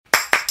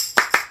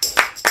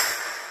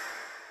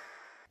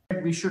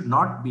we should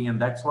not be,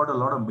 and that's what a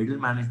lot of middle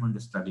management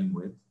is struggling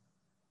with.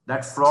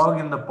 That frog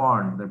in the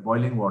pond, the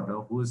boiling water,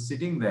 who is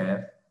sitting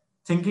there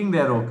thinking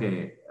they're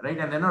okay, right?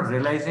 And they're not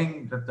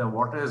realizing that the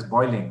water is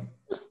boiling.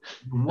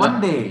 One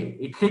day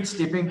it hits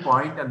tipping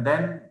point, and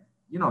then,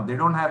 they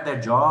don't have their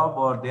job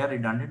or they are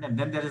redundant, and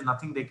then there is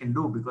nothing they can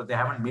do because they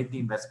haven't made the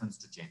investments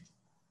to change.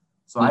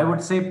 So I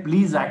would say,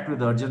 please act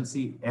with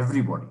urgency,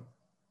 everybody,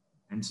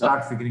 and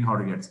start figuring how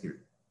to get skilled.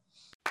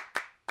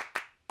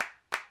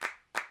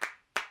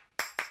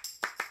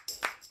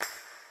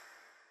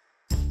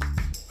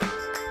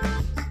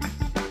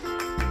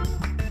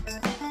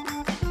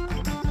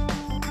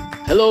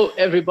 Hello,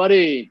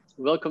 everybody.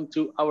 Welcome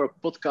to our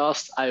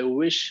podcast. I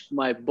wish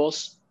my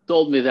boss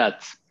told me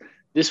that.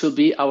 This will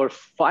be our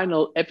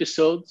final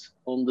episode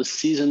on the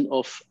season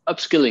of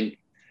upskilling.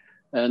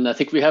 And I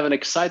think we have an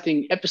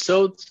exciting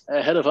episode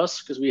ahead of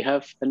us because we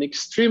have an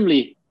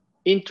extremely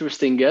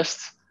interesting guest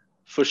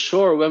for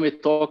sure when we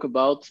talk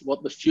about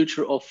what the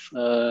future of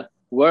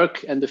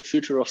work and the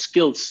future of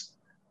skills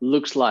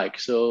looks like.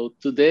 So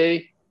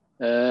today,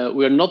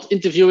 we are not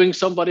interviewing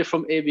somebody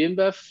from AB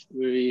InBev.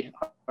 We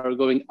are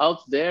going out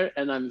there,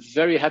 and I'm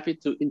very happy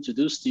to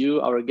introduce to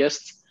you our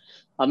guest,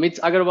 Amit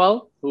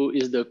Agarwal, who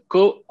is the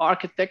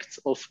co-architect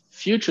of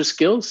Future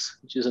Skills,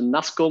 which is a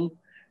NASSCOM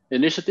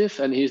initiative,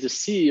 and he's the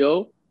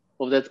CEO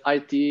of that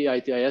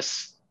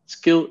ITIS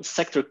Skill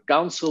Sector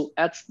Council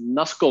at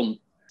NASSCOM.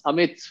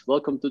 Amit,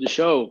 welcome to the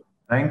show.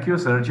 Thank you,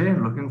 Sergey.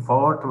 Looking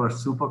forward to a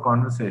super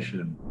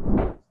conversation.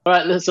 All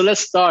right, so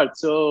let's start.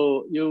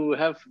 So you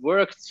have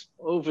worked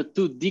over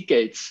 2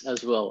 decades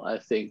as well, I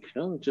think,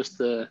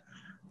 just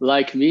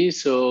like me.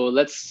 So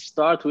let's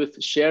start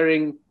with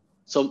sharing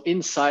some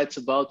insights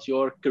about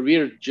your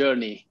career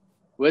journey.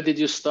 Where did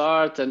you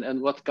start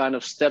and what kind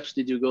of steps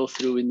did you go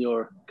through in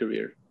your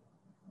career?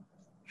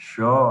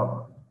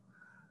 Sure.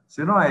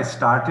 So, I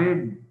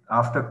started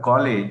after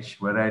college,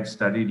 where I had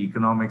studied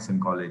economics in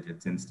college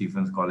at St.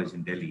 Stephen's College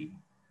in Delhi.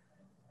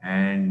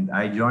 And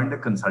I joined a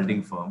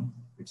consulting firm.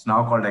 It's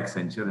now called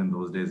Accenture. In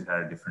those days, it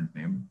had a different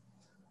name.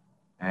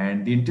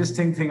 And the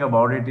interesting thing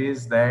about it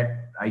is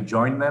that I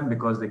joined them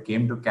because they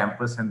came to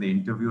campus and they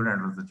interviewed,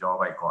 and it was the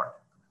job I got.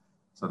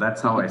 So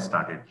that's how I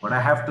started. But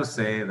I have to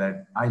say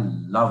that I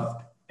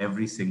loved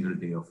every single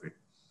day of it.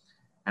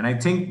 And I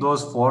think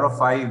those 4 or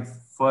 5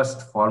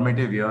 first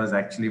formative years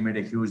actually made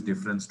a huge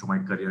difference to my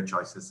career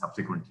choices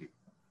subsequently.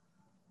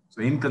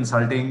 So in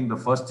consulting, the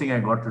first thing I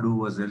got to do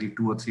was really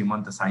 2 or 3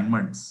 month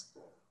assignments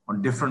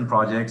on different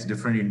projects,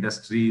 different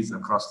industries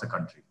across the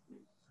country.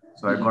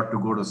 So I got to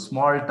go to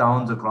small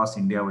towns across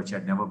India, which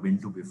I'd never been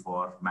to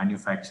before,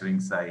 manufacturing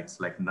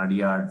sites like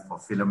Nadiad for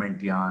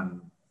filament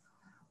yarn,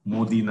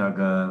 Modi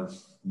Nagar,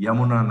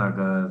 Yamuna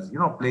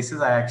Nagar,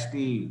 places I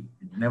actually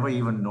never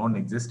even known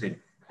existed,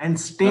 and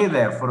stay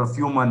there for a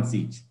few months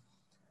each,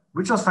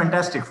 which was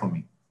fantastic for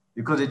me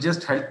because it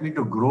just helped me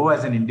to grow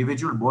as an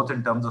individual, both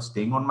in terms of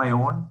staying on my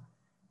own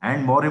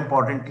and more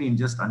importantly, in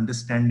just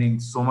understanding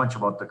so much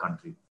about the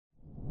country.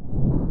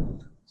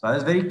 So I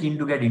was very keen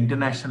to get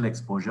international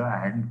exposure. I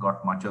hadn't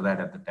got much of that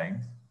at the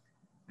time.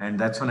 And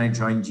that's when I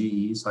joined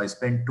GE. So I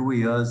spent 2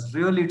 years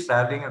really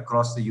traveling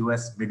across the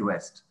US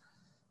Midwest,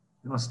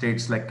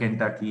 states like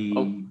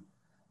Kentucky,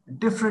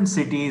 different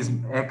cities,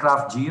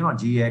 aircraft G,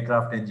 GE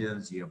aircraft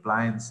engines, GE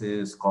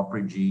appliances,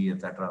 corporate GE,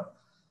 etc.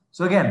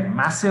 So again,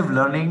 massive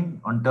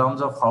learning in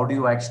terms of how do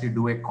you actually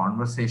do a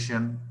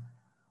conversation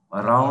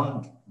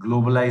around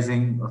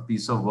globalizing a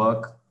piece of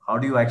work. How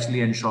do you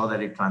actually ensure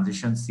that it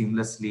transitions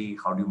seamlessly?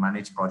 How do you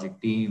manage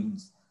project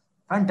teams?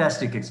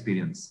 Fantastic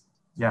experience.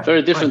 Yeah.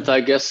 Very different,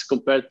 I guess,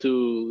 compared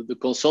to the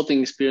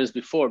consulting experience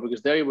before,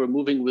 because there you were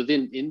moving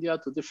within India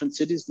to different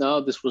cities.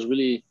 Now this was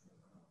really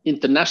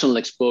international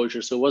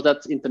exposure. So was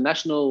that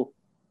international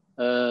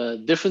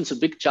difference a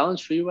big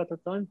challenge for you at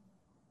that time?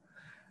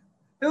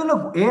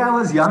 Look, I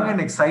was young and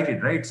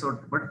excited, right? So,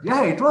 but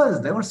yeah, it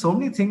was. There were so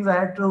many things I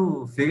had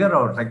to figure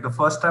out. Like the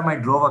first time I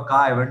drove a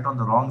car, I went on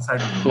the wrong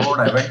side of the road.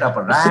 I went up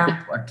a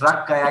ramp. A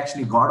truck, I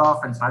actually got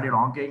off and started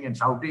honking and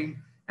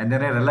shouting. And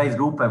then I realized,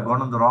 oop, I've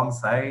gone on the wrong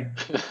side.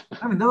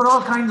 I mean, there were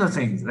all kinds of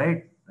things,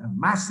 right?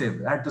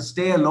 Massive. I had to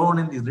stay alone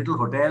in these little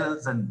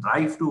hotels and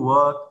drive to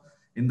work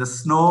in the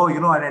snow,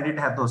 and I didn't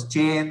have those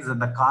chains and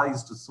the car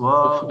used to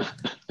swerve.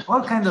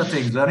 All kinds of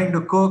things. Learning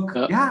to cook.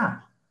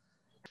 Yeah.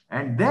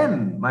 And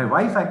then my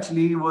wife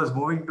actually was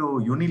moving to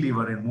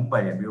Unilever in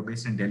Mumbai, and we were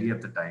based in Delhi at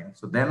the time.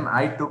 So then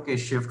I took a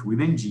shift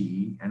within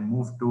GE and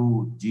moved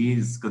to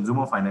GE's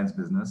consumer finance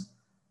business,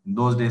 in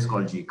those days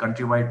called GE,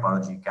 Countrywide Power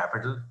GE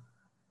Capital,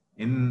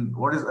 in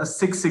what is a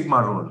Six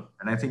Sigma role.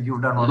 And I think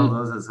you've done one of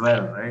those as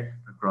well, right?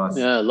 Across.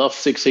 Yeah, I love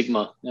Six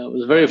Sigma. Yeah, it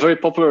was very, very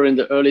popular in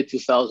the early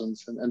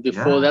 2000s and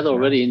before that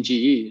already in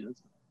GE.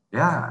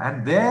 Yeah,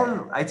 and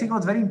there I think it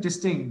was very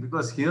interesting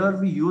because here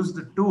we use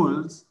the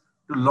tools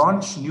to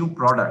launch new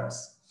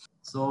products.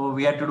 So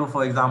we had to do,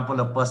 for example,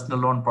 a personal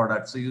loan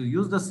product. So you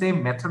use the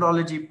same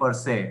methodology per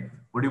se,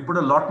 but you put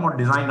a lot more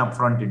design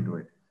upfront into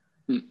it.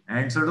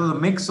 And so it was a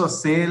mix of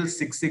sales,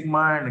 Six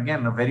Sigma, and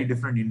again, a very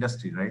different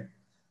industry, right?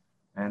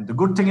 And the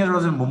good thing is it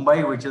was in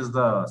Mumbai, which is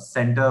the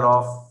center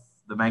of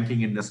the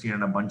banking industry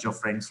and a bunch of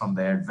friends from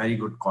there, very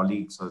good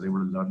colleagues, so I was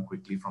able to learn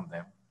quickly from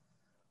them.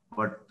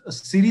 But a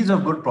series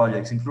of good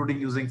projects, including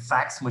using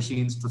fax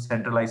machines to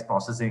centralize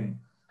processing.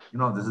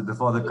 This is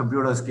before the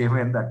computers came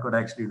in that could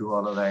actually do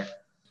all of that.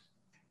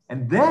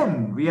 And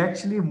then we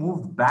actually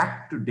moved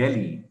back to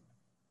Delhi,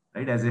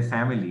 right, as a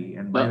family.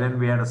 And by then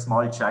we had a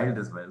small child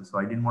as well. So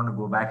I didn't want to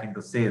go back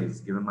into sales,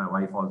 given my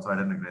wife also had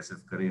an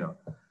aggressive career.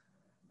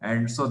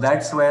 And so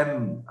that's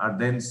when our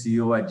then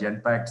CEO at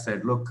Genpact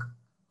said, look,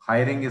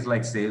 hiring is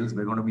like sales.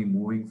 We're going to be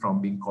moving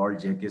from being called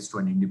JKIS to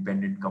an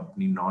independent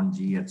company,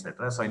 non-G,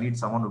 etc. So I need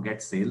someone who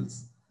gets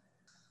sales.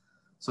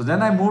 So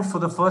then I moved for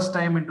the first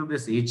time into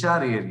this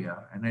HR area,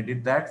 and I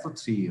did that for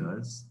 3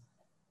 years.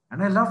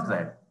 And I loved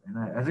that. And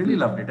I really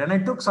loved it. And I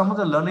took some of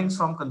the learnings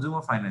from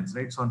consumer finance,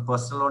 right? So in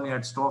personal loan, you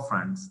had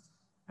storefronts.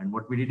 And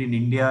what we did in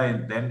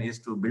India then is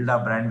to build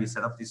our brand. We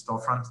set up these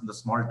storefronts in the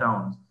small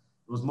towns.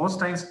 Because most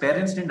times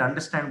parents didn't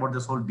understand what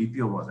this whole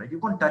BPO was, right? You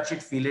couldn't touch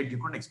it, feel it, you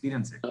couldn't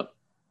experience it.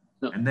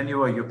 No. And then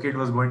your kid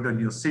was going to a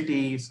new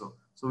city. So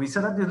we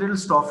set up these little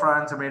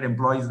storefronts and made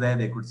employees there.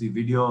 They could see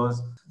videos.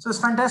 So it's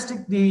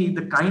fantastic,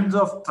 the kinds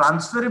of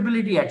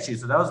transferability actually.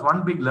 So that was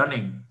one big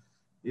learning,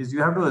 is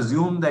you have to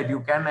assume that you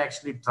can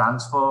actually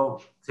transfer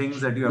things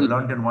that you have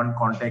learned in one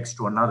context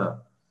to another,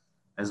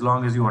 as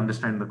long as you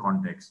understand the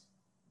context.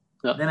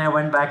 Yeah. Then I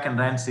went back and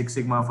ran Six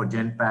Sigma for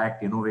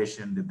Genpact,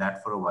 innovation, did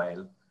that for a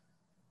while.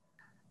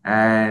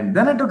 And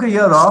then I took a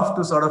year off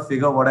to sort of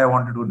figure what I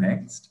want to do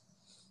next.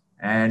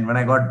 And when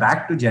I got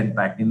back to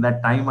Genpact, in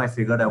that time, I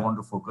figured I want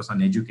to focus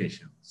on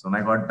education. So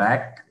when I got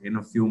back in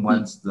a few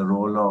months, the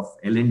role of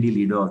L&D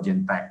leader of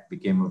Genpact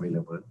became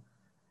available.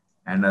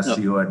 And as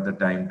CEO at the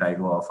time,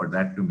 Taigo offered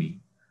that to me.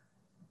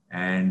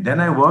 And then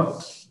I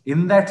worked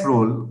in that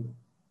role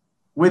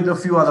with a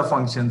few other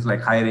functions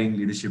like hiring,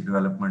 leadership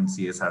development,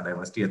 CSR,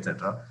 diversity,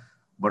 etc.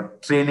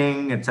 But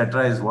training,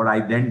 etc. is what I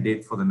then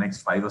did for the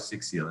next 5 or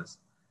 6 years.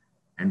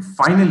 And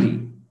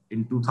finally,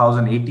 in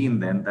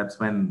 2018, then that's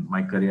when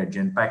my career at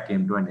Genpact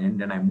came to an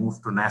end, and I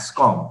moved to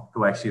NASSCOM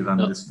to actually run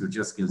this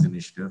Future Skills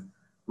Initiative,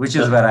 which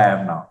is where I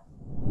am now.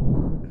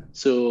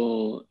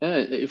 So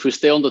if we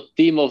stay on the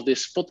theme of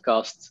this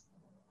podcast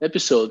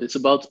episode, it's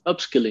about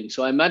upskilling.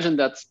 So I imagine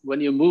that when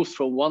you moved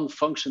from one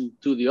function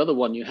to the other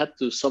one, you had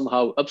to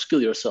somehow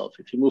upskill yourself.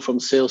 If you move from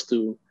sales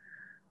to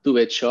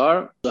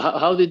HR, so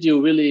how did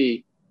you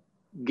really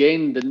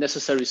gain the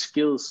necessary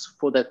skills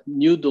for that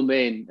new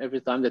domain every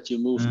time that you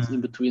moved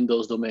in between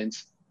those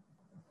domains?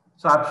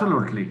 So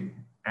absolutely.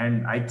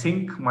 And I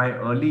think my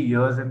early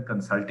years in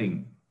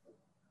consulting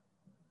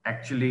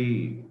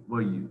actually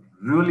were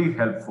really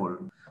helpful.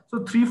 So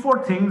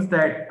 3-4 things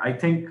that I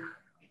think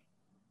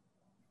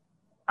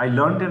I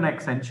learned in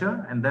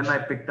Accenture, and then I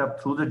picked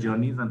up through the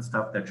journeys and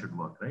stuff that should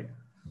work, right?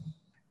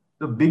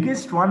 The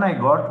biggest one I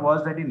got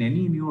was that in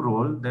any new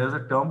role, there's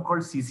a term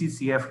called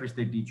CCCF, which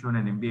they teach you in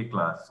an MBA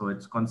class. So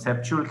it's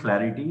conceptual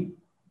clarity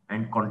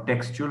and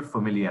contextual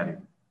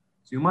familiarity.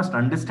 So you must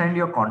understand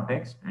your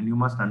context and you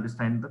must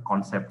understand the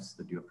concepts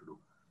that you have to do.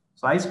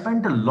 So I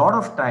spent a lot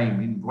of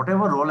time in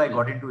whatever role I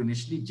got into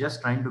initially,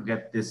 just trying to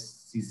get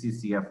this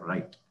CCCF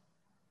right.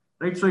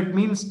 Right. So it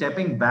means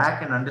stepping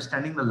back and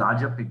understanding the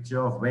larger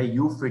picture of where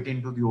you fit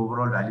into the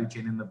overall value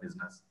chain in the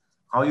business,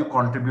 how you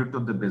contribute to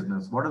the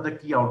business, what are the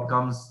key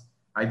outcomes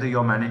either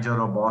your manager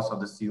or boss or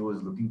the CEO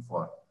is looking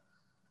for,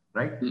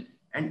 right?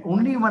 And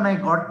only when I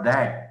got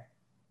that,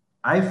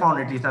 I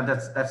found, at least, and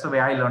that's the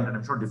way I learned, and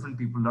I'm sure different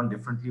people learn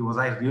differently, was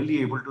I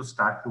really able to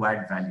start to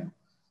add value.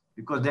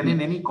 Because then in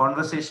any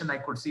conversation, I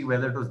could see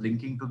whether it was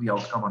linking to the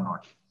outcome or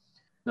not.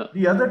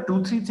 The other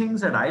 2-3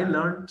 things that I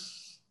learned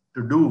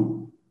to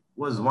do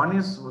was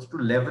to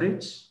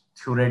leverage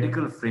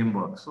theoretical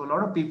framework. So a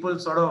lot of people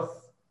sort of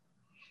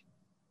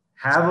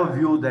have a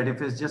view that if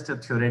it's just a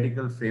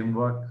theoretical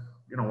framework,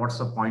 what's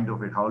the point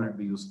of it? How will it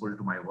be useful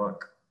to my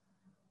work?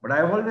 But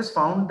I've always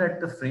found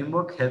that the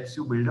framework helps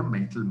you build a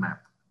mental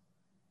map.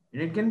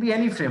 And it can be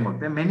any framework.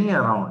 There are many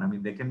around. I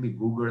mean, they can be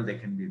Google, they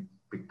can be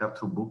picked up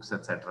through books,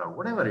 etc.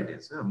 Whatever it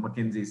is.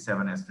 McKinsey's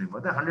 7S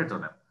framework, there are hundreds of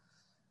them.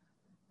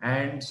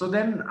 And so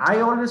then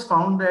I always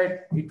found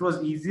that it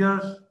was easier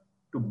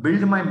to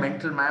build my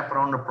mental map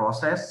around a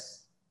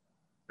process,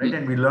 right?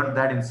 And we learned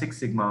that in Six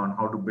Sigma on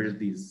how to build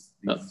these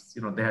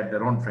they had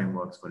their own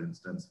frameworks, for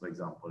instance, for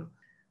example.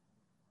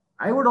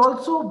 I would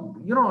also,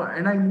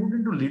 and I moved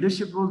into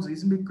leadership roles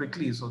reasonably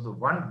quickly. So the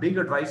one big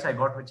advice I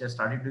got, which I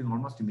started doing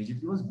almost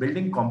immediately, was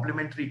building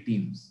complementary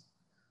teams.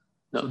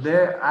 So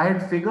there, I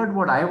had figured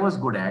what I was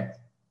good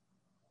at,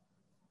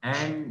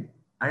 and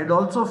I had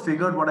also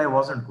figured what I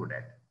wasn't good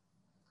at.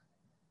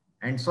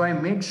 And so I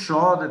made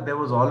sure that there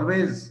was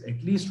always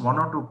at least 1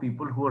 or 2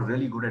 people who were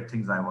really good at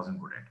things I wasn't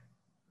good at.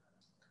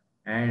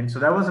 And so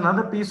that was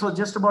another piece, was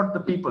just about the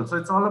people. So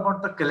it's all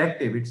about the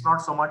collective. It's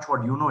not so much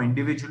what you know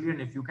individually.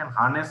 And if you can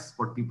harness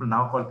what people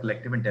now call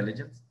collective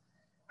intelligence,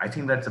 I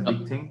think that's a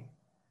big thing.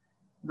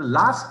 The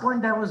last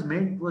point I was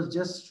made was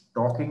just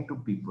talking to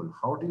people.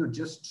 How do you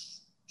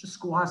just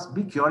go ask,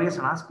 be curious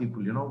and ask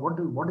people, what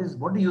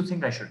do you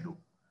think I should do?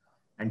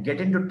 and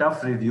get into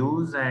tough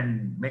reviews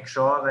and make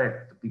sure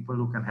that the people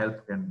who can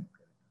help can.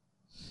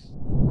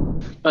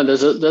 And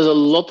there's a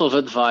lot of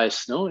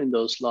advice, no, in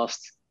those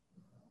last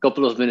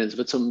couple of minutes,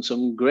 but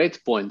some great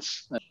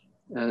points.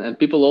 And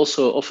people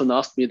also often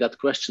ask me that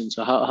question.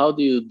 So how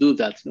do you do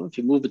that? You know, if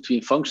you move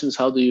between functions,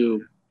 how do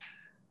you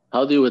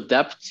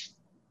adapt?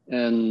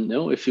 And you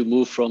know, if you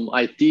move from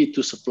IT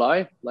to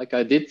supply, like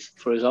I did,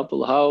 for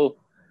example, how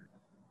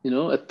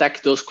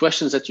attack those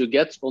questions that you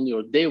get on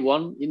your day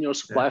one in your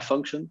supply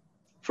function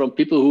from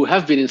people who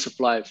have been in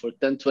supply for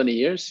 10, 20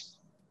 years.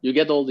 You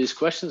get all these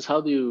questions.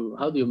 How do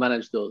you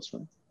manage those?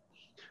 Right?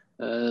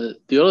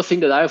 The other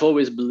thing that I've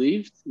always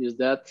believed is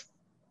that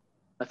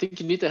I think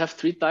you need to have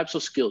three types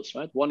of skills,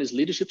 right? One is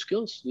leadership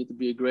skills. You need to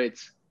be a great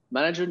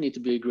manager, need to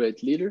be a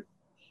great leader.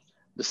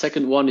 The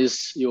second one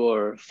is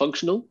your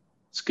functional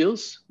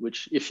skills,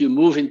 which if you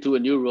move into a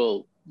new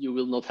role, you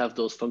will not have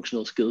those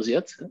functional skills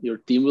yet. Your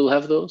team will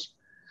have those.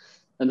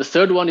 And the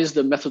third one is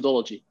the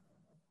methodology.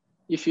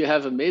 If you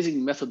have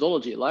amazing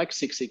methodology like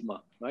Six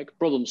Sigma, like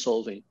problem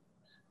solving,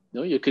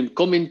 you can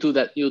come into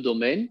that new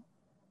domain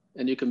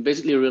and you can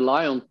basically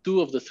rely on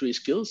two of the three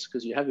skills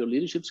because you have your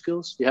leadership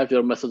skills, you have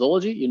your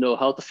methodology, you know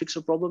how to fix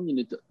a problem,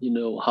 you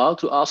know how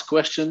to ask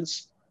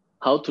questions,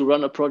 how to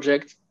run a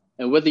project,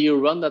 and whether you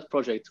run that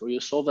project or you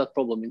solve that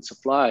problem in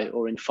supply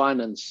or in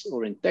finance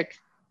or in tech,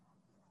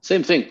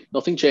 same thing,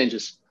 nothing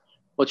changes.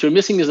 What you're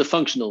missing is the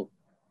functional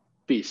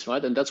piece,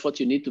 right? And that's what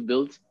you need to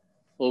build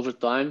over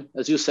time.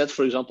 As you said,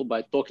 for example,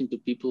 by talking to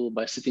people,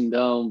 by sitting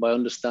down, by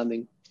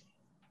understanding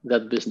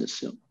that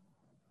business.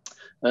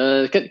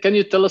 Can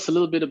you tell us a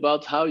little bit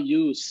about how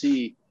you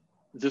see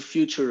the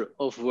future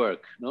of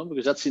work? No?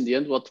 Because that's in the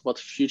end what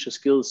future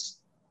skills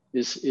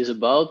is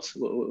about.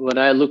 When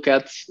I look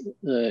at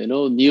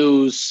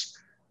news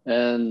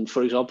and,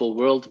 for example,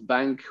 World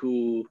Bank,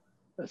 who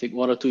I think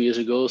 1 or 2 years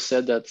ago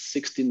said that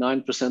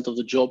 69% of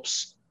the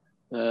jobs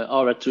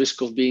are at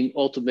risk of being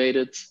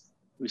automated.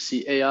 We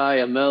see AI,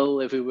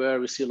 ML everywhere.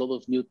 We see a lot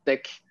of new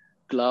tech,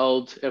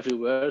 cloud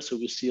everywhere. So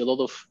we see a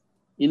lot of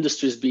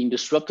industries being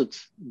disrupted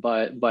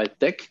by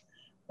tech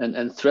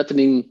and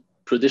threatening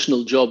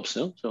traditional jobs.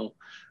 So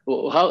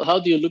how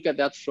do you look at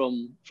that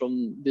from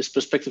this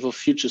perspective of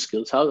future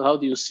skills? How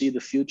do you see the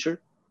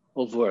future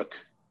of work?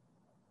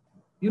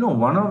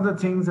 One of the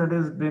things that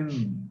has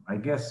been, I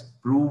guess,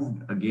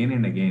 proved again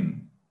and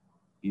again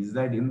is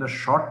that in the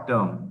short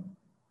term,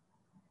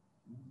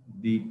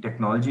 the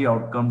technology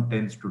outcome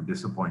tends to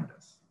disappoint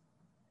us.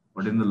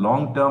 But in the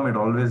long term, it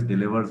always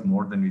delivers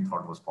more than we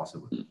thought was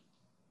possible.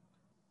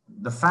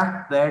 The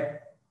fact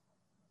that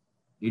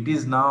it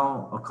is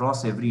now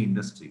across every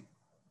industry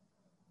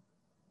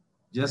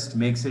just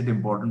makes it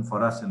important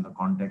for us in the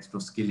context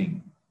of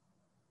skilling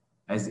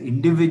as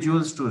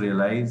individuals to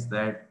realize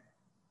that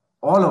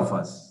all of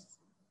us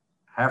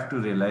have to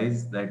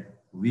realize that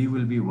we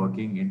will be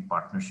working in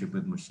partnership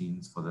with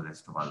machines for the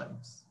rest of our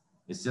lives.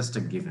 It's just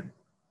a given.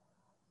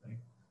 Right?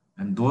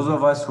 And those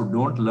of us who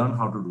don't learn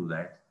how to do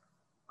that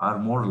are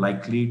more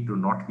likely to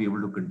not be able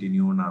to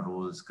continue in our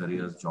roles,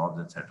 careers, jobs,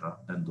 etc.,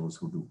 than those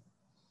who do.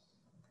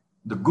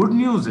 The good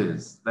news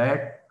is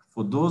that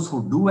for those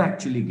who do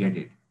actually get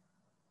it,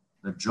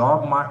 the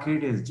job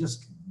market is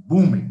just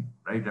booming,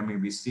 right? I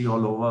mean, we see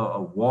all over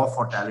a war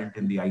for talent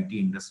in the IT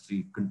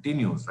industry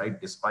continues, right?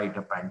 Despite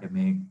a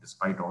pandemic,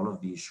 despite all of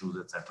the issues,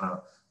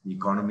 etc., the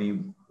economy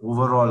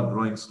overall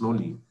growing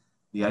slowly,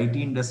 the IT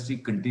industry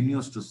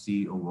continues to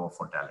see a war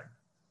for talent.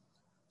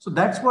 So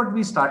that's what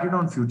we started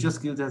on Future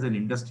Skills as an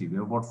industry. We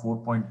have about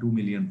 4.2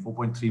 million,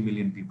 4.3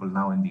 million people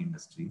now in the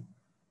industry.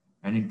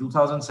 And in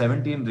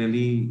 2017,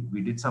 really,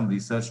 we did some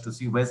research to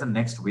see where's the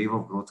next wave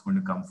of growth going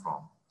to come from.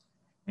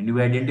 And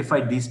we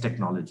identified these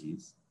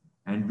technologies.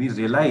 And we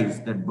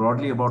realized that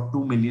broadly about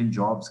 2 million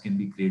jobs can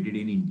be created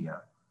in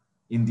India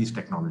in these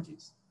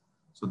technologies.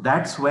 So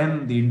that's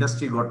when the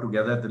industry got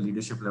together at the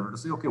leadership level to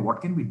say, okay, what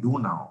can we do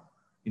now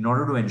in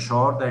order to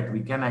ensure that we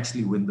can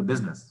actually win the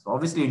business? So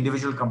obviously,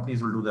 individual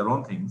companies will do their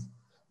own things.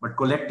 But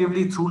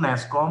collectively through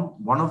NASSCOM,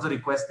 one of the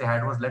requests they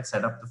had was, let's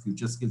set up the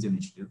Future Skills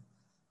Initiative,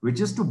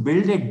 which is to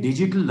build a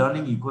digital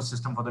learning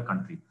ecosystem for the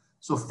country.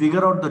 So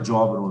figure out the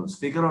job roles,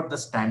 figure out the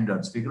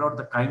standards, figure out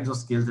the kinds of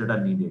skills that are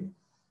needed.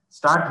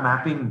 Start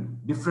mapping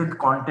different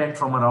content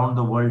from around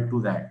the world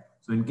to that.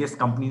 So in case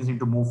companies need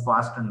to move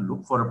fast and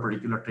look for a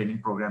particular training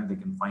program, they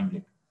can find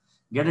it.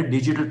 Get a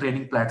digital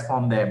training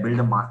platform there, build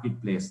a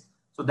marketplace.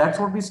 So that's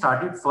what we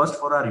started first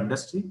for our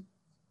industry,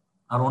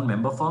 our own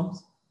member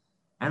firms.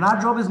 And our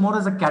job is more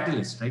as a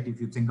catalyst, right? If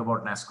you think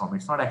about NASSCOM,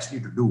 it's not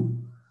actually to do.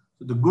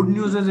 So the good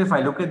news is if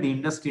I look at the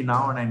industry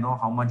now and I know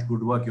how much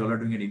good work you all are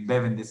doing at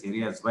InBev in this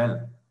area as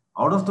well,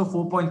 out of the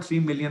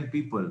 4.3 million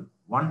people,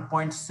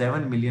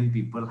 1.7 million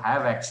people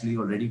have actually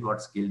already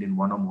got skilled in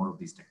one or more of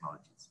these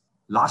technologies.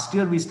 Last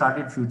year, we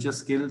started Future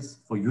Skills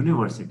for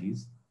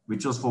universities,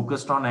 which was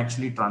focused on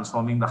actually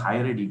transforming the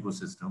higher ed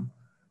ecosystem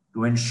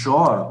to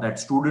ensure that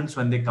students,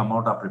 when they come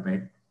out, are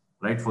prepared,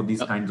 right, for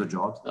these kinds of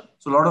jobs.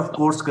 So a lot of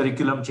course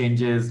curriculum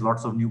changes,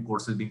 lots of new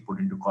courses being put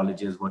into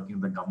colleges, working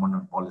with the government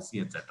on policy,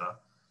 etc.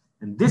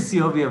 And this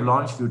year, we have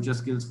launched Future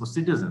Skills for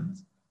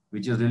Citizens,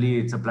 which is really,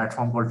 it's a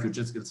platform called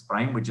Future Skills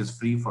Prime, which is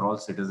free for all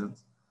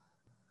citizens.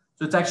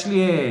 So it's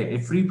actually a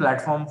free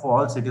platform for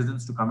all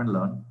citizens to come and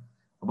learn.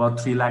 About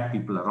 3 lakh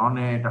people are on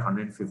it.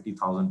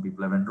 150,000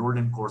 people have enrolled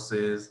in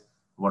courses.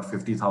 About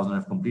 50,000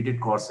 have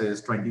completed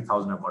courses.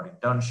 20,000 have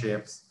got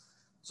internships.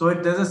 So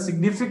there's a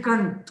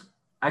significant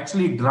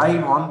actually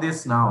drive on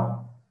this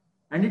now.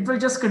 And it will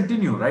just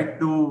continue, right,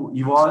 to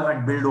evolve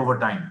and build over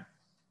time.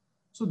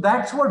 So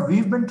that's what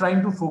we've been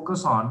trying to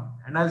focus on.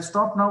 And I'll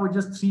stop now with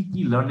just 3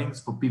 key learnings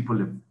for people.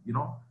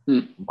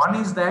 One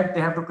is that they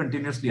have to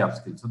continuously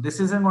upskill. So this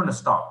isn't going to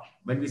stop.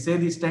 When we say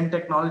these 10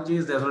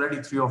 technologies, there's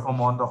already 3 or 4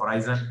 more on the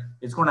horizon.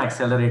 It's going to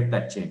accelerate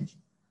that change.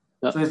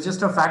 So it's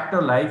just a fact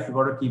of life. You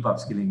got to keep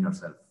upskilling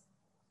yourself.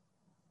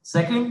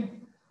 Second,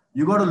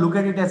 you got to look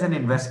at it as an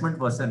investment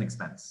versus an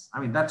expense. I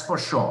mean, that's for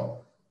sure.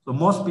 So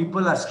most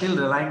people are still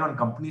relying on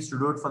companies to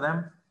do it for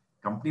them.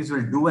 Companies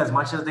will do as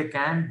much as they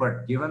can,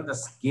 but given the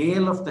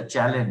scale of the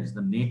challenge,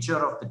 the nature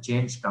of the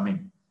change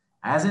coming,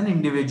 as an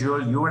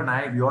individual, you and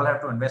I, we all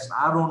have to invest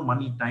our own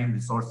money, time,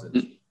 resources,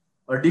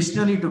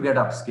 additionally to get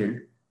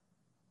upskilled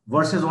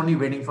versus only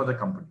waiting for the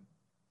company.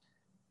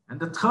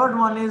 And the third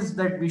one is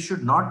that we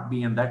should not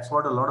be, and that's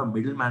what a lot of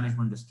middle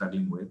management is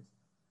struggling with,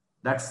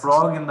 that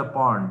frog in the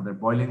pond, the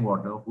boiling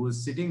water, who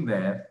is sitting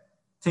there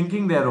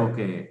thinking they're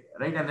okay,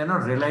 right? And they're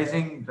not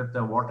realizing that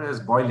the water is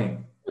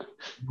boiling.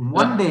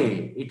 One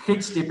day it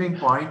hits tipping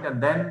point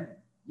and then,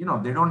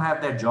 they don't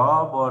have their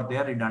job or they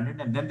are redundant,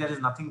 and then there is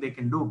nothing they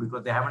can do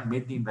because they haven't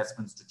made the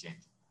investments to change.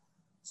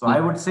 So I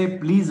would say,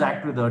 please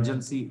act with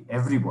urgency,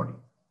 everybody,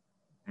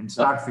 and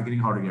start figuring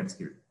how to get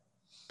skilled.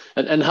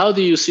 And how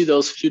do you see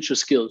those future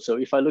skills? So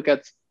if I look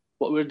at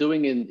what we're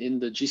doing in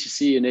the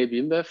GCC and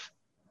AB InBev,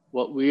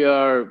 what we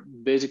are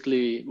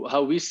basically,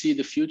 how we see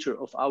the future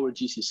of our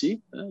GCC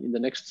in the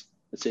next,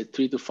 let's say,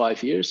 3 to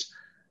 5 years,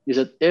 is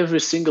that every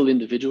single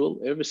individual,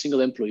 every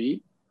single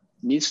employee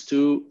needs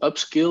to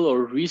upskill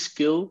or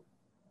reskill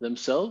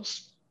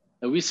themselves.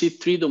 And we see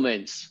 3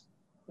 domains.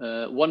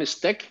 One is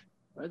tech,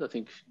 right? I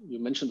think you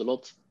mentioned a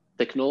lot,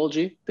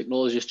 technology.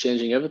 Technology is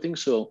changing everything.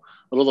 So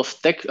a lot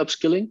of tech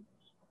upskilling.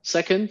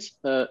 Second,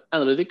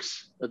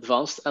 analytics,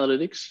 advanced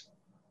analytics.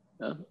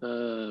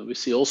 We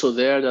see also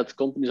there that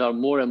companies are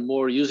more and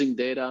more using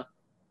data,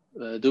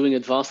 doing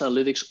advanced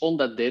analytics on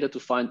that data to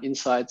find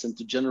insights and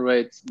to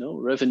generate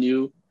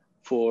revenue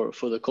for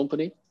the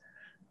company.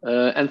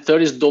 And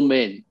third is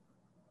domain.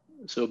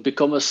 So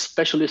become a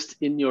specialist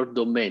in your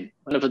domain.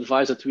 Kind of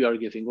advice that we are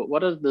giving.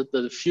 What are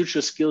the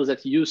future skills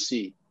that you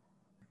see?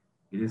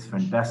 It is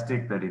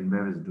fantastic that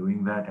InBev is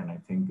doing that. And I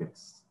think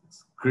it's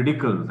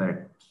critical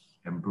that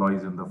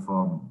employees in the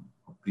firm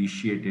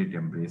appreciate it,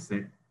 embrace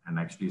it, and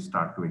actually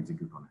start to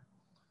execute on it.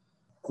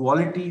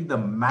 Quality, the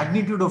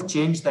magnitude of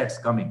change that's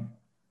coming,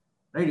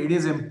 right? It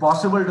is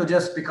impossible to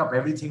just pick up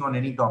everything on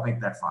any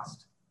topic that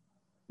fast.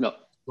 No.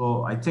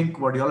 So I think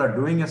what y'all are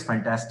doing is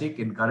fantastic,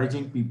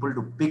 encouraging people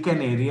to pick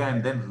an area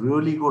and then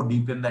really go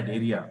deep in that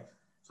area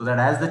so that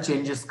as the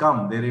changes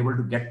come, they're able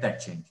to get that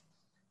change.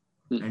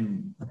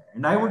 And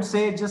I would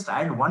say just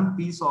add one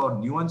piece or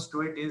nuance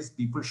to it is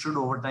people should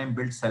over time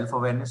build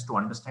self-awareness to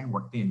understand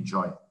what they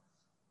enjoy.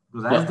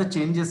 Because as the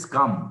changes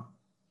come,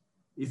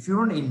 if you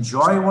don't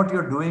enjoy what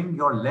you're doing,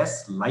 you're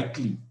less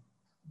likely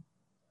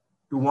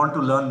to want to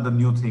learn the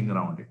new thing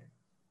around it.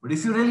 But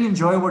if you really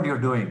enjoy what you're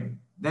doing,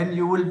 then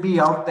you will be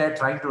out there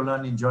trying to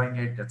learn, enjoying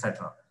it,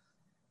 etc.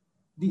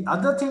 The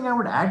other thing I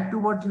would add to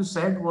what you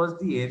said was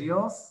the area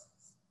of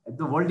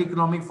the World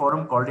Economic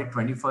Forum called it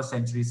 21st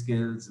century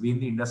skills. We in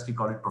the industry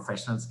call it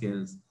professional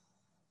skills.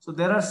 So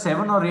there are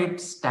 7 or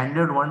 8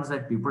 standard ones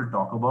that people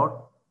talk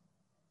about.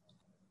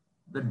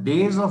 The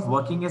days of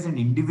working as an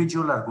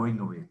individual are going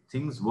away.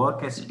 Things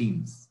work as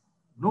teams.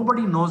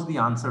 Nobody knows the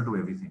answer to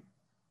everything.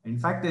 In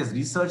fact, there's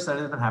research that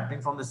has been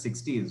happening from the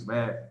 60s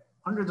where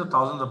hundreds of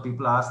thousands of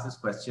people ask this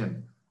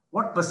question: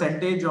 what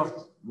percentage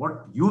of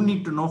what you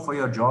need to know for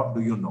your job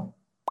do you know?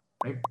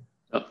 Right?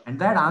 And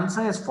that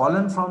answer has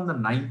fallen from the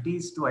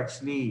 90s to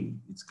actually,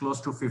 it's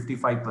close to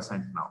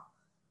 55% now.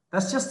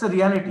 That's just the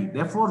reality.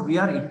 Therefore, we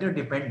are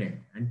interdependent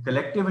and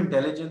collective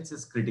intelligence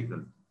is critical.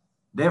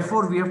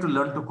 Therefore, we have to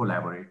learn to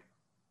collaborate.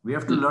 We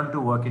have to learn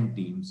to work in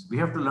teams. We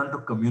have to learn to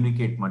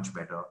communicate much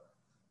better.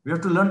 We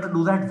have to learn to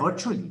do that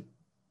virtually.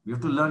 We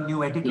have to learn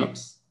new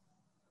etiquettes.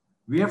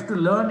 We have to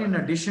learn, in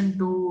addition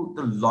to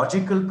the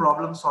logical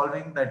problem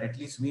solving that at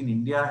least we in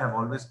India have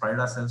always prided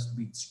ourselves to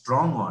be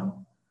strong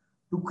on,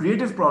 to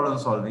creative problem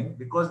solving,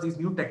 because these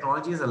new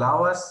technologies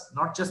allow us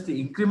not just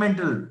the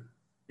incremental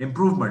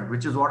improvement,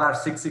 which is what our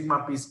Six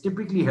Sigma piece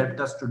typically helped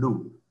us to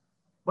do,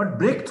 but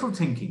breakthrough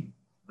thinking,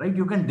 right?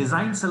 You can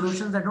design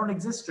solutions that don't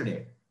exist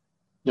today.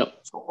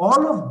 So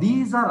all of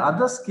these are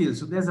other skills.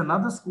 So there's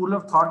another school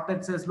of thought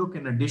that says, look,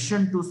 in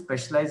addition to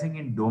specializing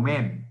in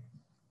domain,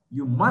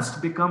 you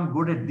must become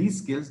good at these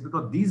skills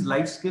because these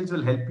life skills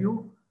will help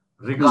you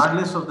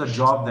regardless of the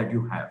job that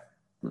you have.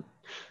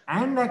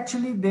 And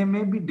actually, there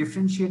may be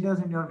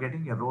differentiators in your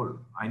getting a role.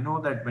 I know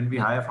that when we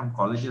hire from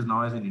colleges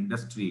now as an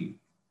industry,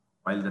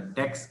 while the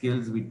tech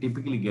skills we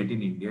typically get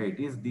in India, it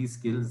is these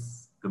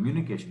skills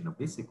communication, the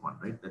basic one,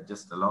 right? That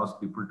just allows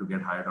people to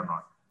get hired or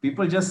not.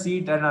 People just see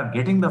it and are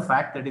getting the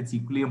fact that it's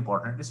equally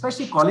important,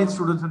 especially college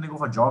students when they go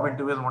for job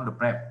interviews and want to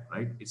prep,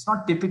 right? It's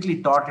not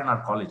typically taught in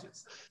our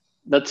colleges.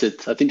 That's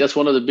it. I think that's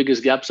one of the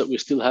biggest gaps that we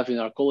still have in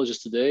our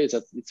colleges today, is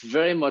that it's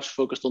very much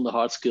focused on the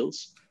hard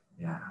skills.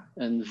 Yeah.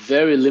 And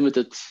very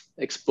limited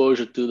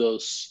exposure to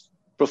those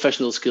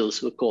professional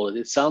skills, we'll call it.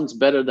 It sounds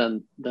better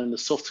than the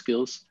soft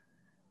skills,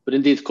 but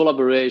indeed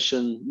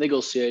collaboration,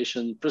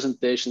 negotiation,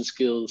 presentation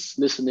skills,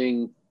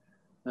 listening,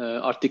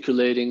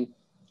 articulating,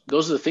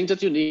 those are the things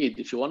that you need.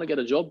 If you want to get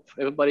a job,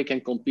 everybody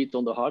can compete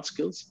on the hard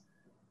skills.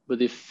 But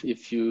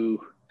if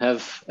you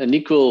have an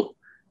equal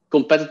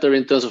competitor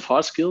in terms of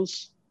hard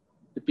skills,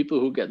 the people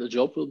who get the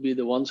job will be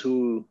the ones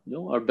who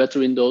are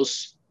better in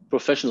those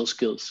professional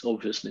skills,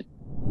 obviously.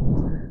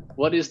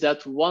 What is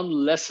that one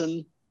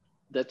lesson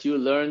that you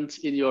learned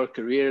in your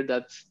career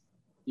that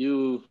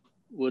you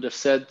would have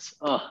said,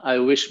 I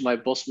wish my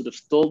boss would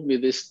have told me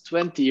this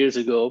 20 years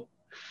ago,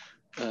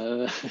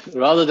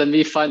 rather than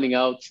me finding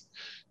out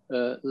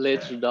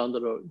later down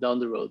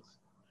the road?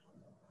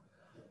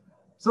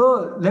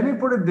 So let me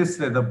put it this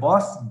way. The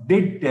boss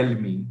did tell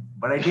me,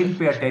 but I didn't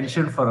pay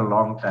attention for a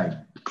long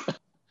time.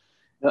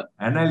 Yeah.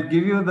 And I'll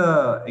give you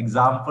the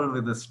example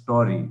with a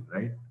story,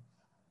 right?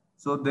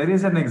 So there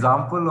is an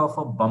example of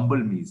a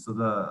bumblebee. So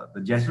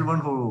the gentleman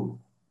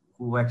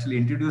who actually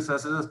introduced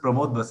us is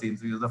Pramod Bhasin.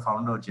 So he was the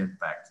founder of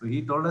Jetpack. So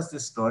he told us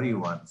this story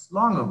once,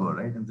 long ago,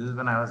 right? And this is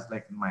when I was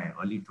like in my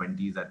early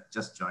 20s. I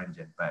just joined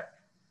Jetpack.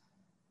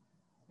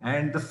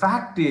 And the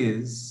fact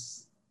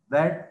is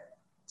that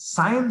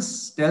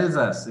science tells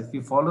us, if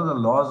we follow the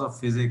laws of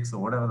physics or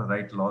whatever the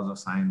right laws of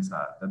science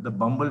are, that the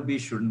bumblebee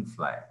shouldn't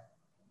fly.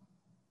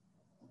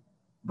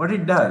 But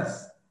it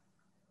does.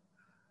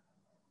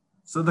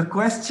 So the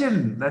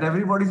question that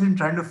everybody's been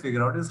trying to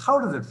figure out is, how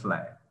does it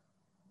fly?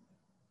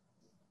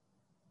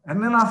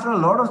 And then after a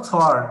lot of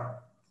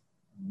thought,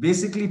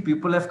 basically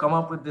people have come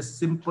up with this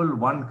simple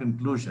one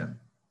conclusion.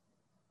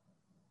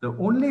 The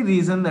only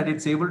reason that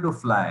it's able to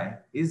fly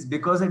is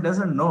because it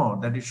doesn't know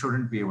that it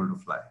shouldn't be able to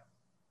fly.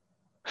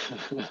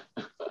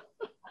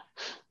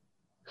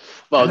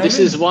 Well, this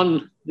is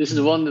one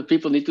that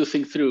people need to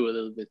think through a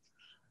little bit.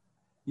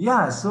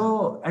 Yeah.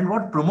 So, and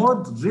what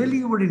Pramod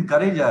really would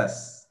encourage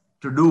us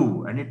to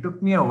do, and it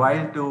took me a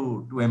while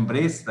to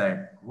embrace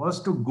that,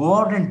 was to go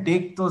out and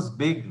take those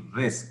big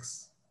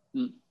risks.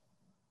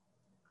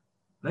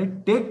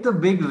 Right? Take the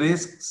big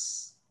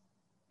risks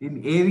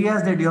in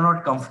areas that you're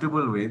not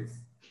comfortable with.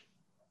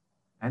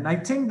 And I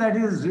think that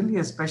is really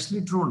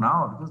especially true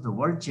now, because the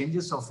world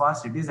changes so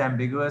fast, it is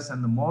ambiguous.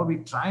 And the more we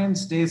try and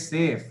stay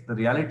safe, the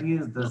reality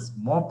is there's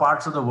more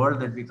parts of the world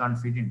that we can't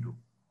fit into.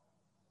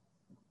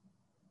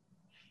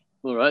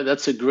 All right.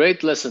 That's a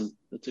great lesson.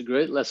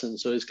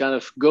 So it's kind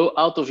of go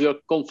out of your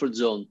comfort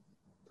zone,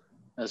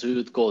 as we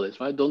would call it,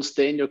 right? Don't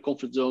stay in your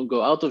comfort zone,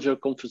 go out of your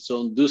comfort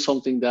zone, do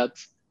something that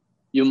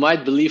you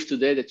might believe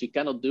today that you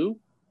cannot do.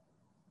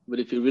 But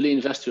if you really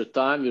invest your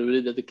time, you're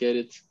really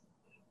dedicated,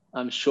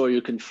 I'm sure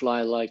you can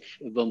fly like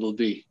a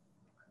bumblebee.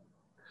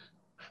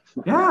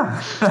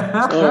 Yeah.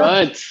 All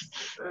right.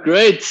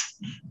 Great.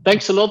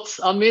 Thanks a lot,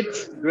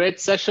 Amit.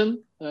 Great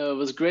session. It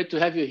was great to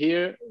have you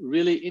here.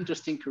 Really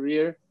interesting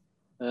career.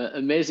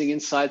 Amazing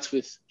insights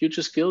with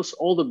Future Skills.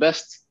 All the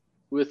best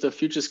with the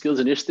Future Skills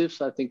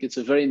initiatives. I think it's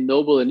a very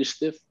noble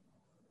initiative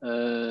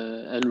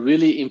and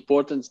really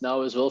important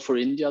now as well for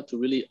India to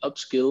really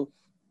upskill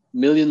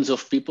millions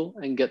of people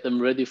and get them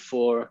ready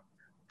for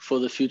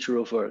the future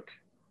of work.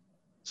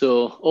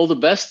 So all the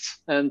best,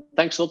 and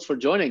thanks a lot for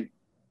joining.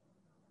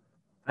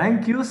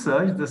 Thank you,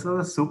 Serge. This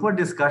was a super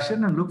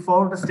discussion and look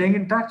forward to staying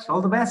in touch.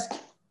 All the best.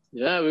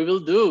 Yeah, we will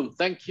do.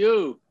 Thank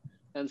you.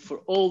 And for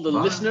all the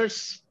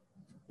listeners,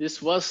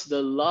 this was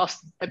the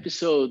last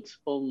episode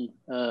on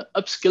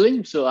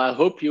upskilling. So I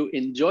hope you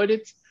enjoyed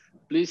it.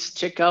 Please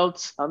check out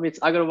Amit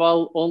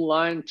Agarwal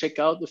online. Check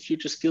out the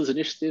Future Skills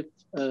Initiative.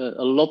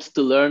 A lot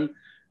to learn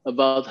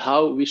about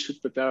how we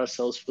should prepare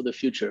ourselves for the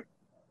future.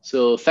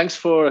 So thanks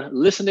for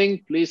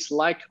listening. Please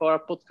like our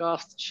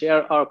podcast,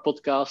 share our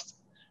podcast,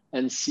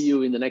 and see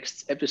you in the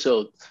next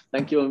episode.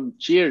 Thank you and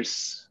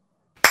cheers.